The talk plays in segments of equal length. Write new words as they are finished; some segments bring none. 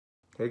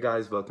Hey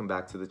guys, welcome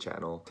back to the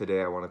channel.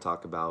 Today I want to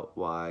talk about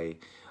why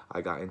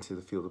I got into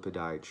the field of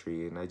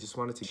podiatry, and I just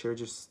wanted to share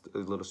just a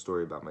little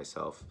story about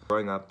myself.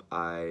 Growing up,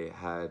 I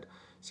had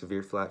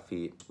severe flat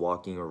feet.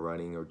 Walking or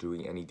running or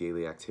doing any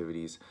daily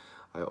activities,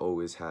 I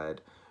always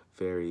had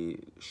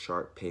very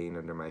sharp pain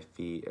under my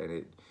feet, and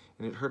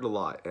it hurt a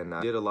lot. And I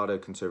did a lot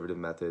of conservative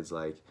methods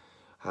like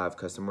have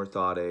custom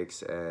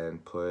orthotics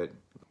and put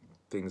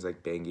things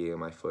like Bengay on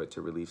my foot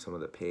to relieve some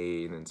of the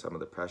pain and some of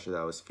the pressure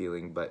that I was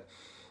feeling, but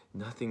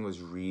nothing was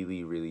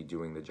really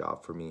doing the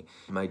job for me.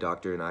 My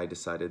doctor and I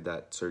decided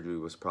that surgery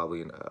was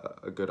probably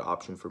a good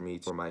option for me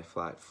for my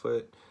flat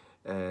foot,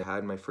 and I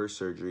had my first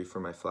surgery for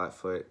my flat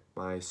foot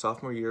my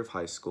sophomore year of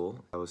high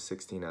school. I was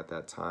 16 at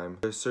that time.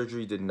 The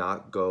surgery did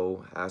not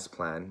go as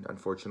planned,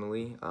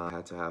 unfortunately. I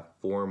had to have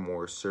 4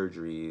 more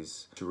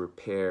surgeries to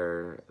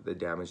repair the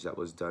damage that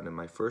was done in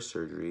my first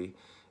surgery,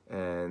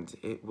 and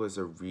it was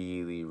a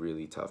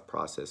really tough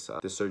process.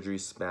 The surgery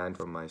spanned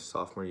from my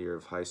sophomore year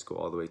of high school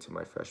all the way to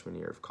my freshman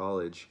year of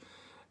college,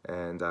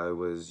 and I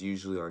was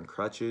usually on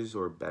crutches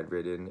or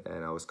bedridden,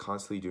 and I was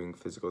constantly doing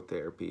physical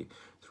therapy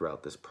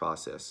throughout this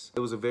process. It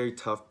was a very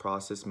tough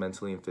process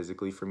mentally and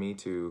physically for me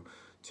to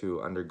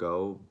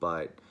undergo,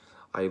 but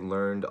I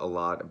learned a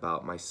lot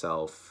about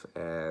myself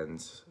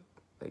and,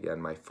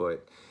 again, my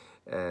foot,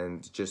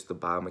 and just the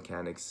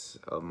biomechanics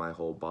of my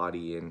whole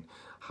body and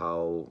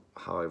how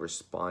I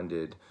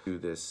responded to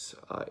this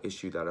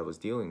issue that I was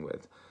dealing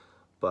with.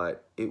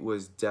 But it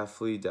was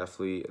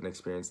definitely an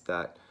experience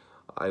that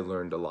I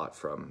learned a lot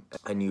from.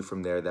 I knew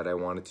from there that I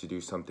wanted to do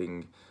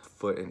something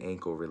foot and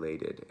ankle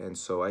related, and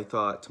so I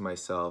thought to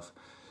myself,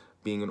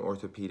 being an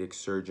orthopedic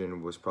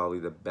surgeon was probably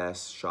the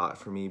best shot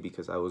for me,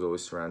 because I was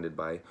always surrounded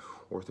by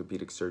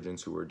orthopedic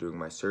surgeons who were doing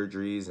my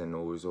surgeries and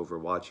always over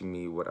watching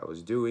me, what I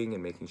was doing,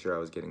 and making sure I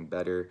was getting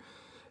better.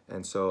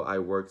 And so I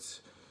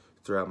worked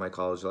throughout my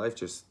college life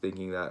just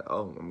thinking that,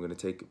 oh, I'm going to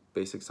take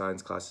basic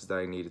science classes that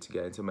I needed to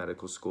get into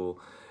medical school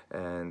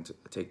and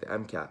take the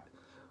MCAT.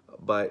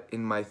 But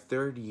in my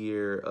 3rd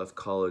year of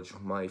college,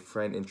 my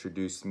friend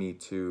introduced me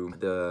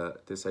to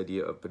this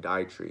idea of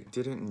podiatry.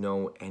 Didn't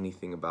know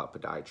anything about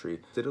podiatry.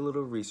 Did a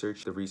little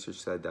research. The research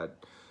said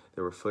that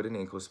there were foot and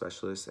ankle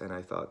specialists, and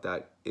I thought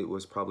that it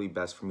was probably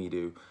best for me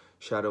to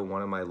shadow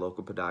one of my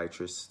local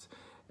podiatrists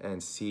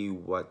and see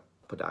what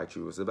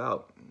podiatry was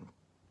about.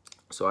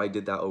 So I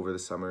did that over the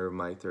summer of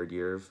my 3rd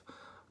year of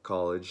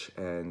college,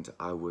 and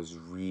I was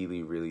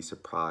really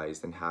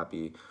surprised and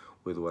happy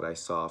with what I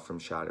saw from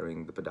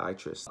shadowing the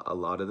podiatrist. A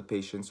lot of the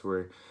patients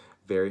were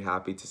very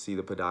happy to see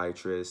the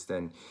podiatrist,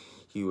 and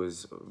he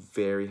was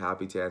very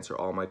happy to answer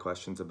all my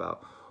questions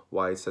about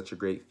why it's such a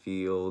great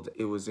field.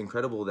 It was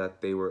incredible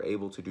that they were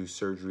able to do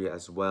surgery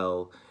as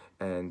well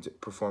and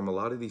perform a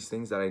lot of these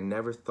things that I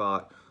never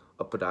thought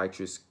a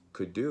podiatrist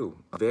could do.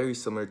 Very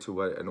similar to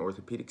what an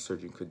orthopedic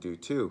surgeon could do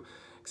too,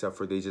 except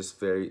for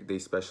they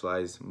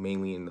specialize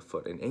mainly in the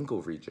foot and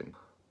ankle region.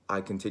 I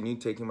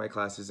continued taking my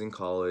classes in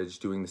college,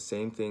 doing the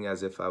same thing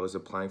as if I was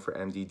applying for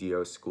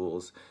MD-DO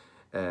schools,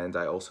 and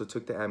I also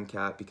took the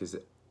MCAT, because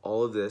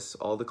all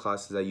the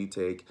classes that you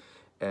take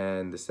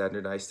and the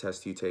standardized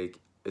test you take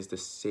is the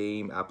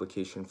same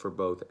application for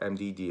both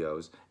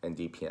MD-DOs and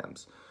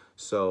DPMs.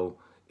 So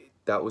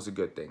that was a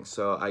good thing.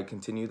 So I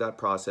continued that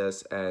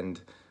process,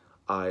 and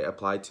I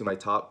applied to my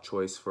top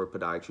choice for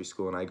podiatry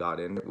school, and I got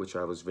in, which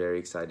I was very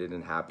excited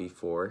and happy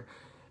for.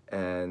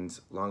 And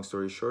long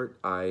story short,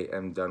 I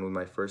am done with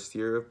my 1st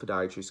year of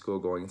podiatry school,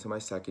 going into my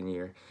 2nd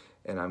year,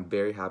 and I'm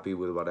very happy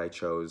with what I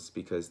chose,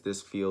 because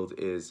this field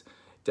is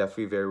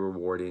definitely very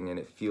rewarding, and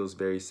it feels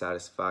very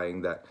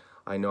satisfying that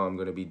I know I'm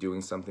going to be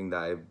doing something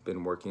that I've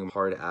been working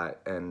hard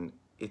at, and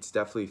it's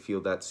definitely a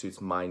field that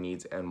suits my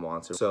needs and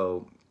wants.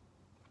 So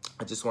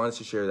I just wanted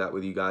to share that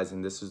with you guys,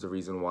 and this is the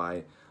reason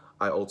why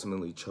I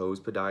ultimately chose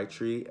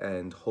podiatry,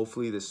 and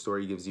hopefully this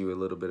story gives you a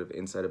little bit of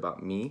insight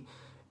about me,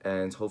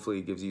 and hopefully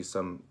it gives you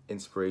some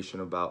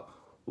inspiration about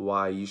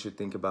why you should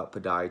think about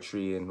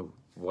podiatry and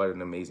what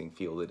an amazing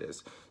field it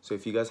is. So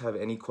if you guys have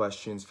any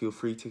questions, feel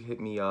free to hit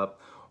me up,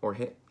 or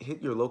hit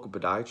your local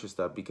podiatrist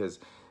up, because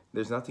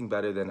there's nothing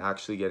better than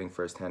actually getting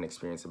firsthand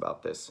experience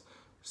about this.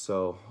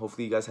 So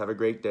hopefully you guys have a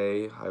great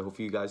day. I hope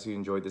you guys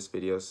enjoyed this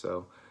video,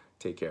 so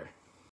take care.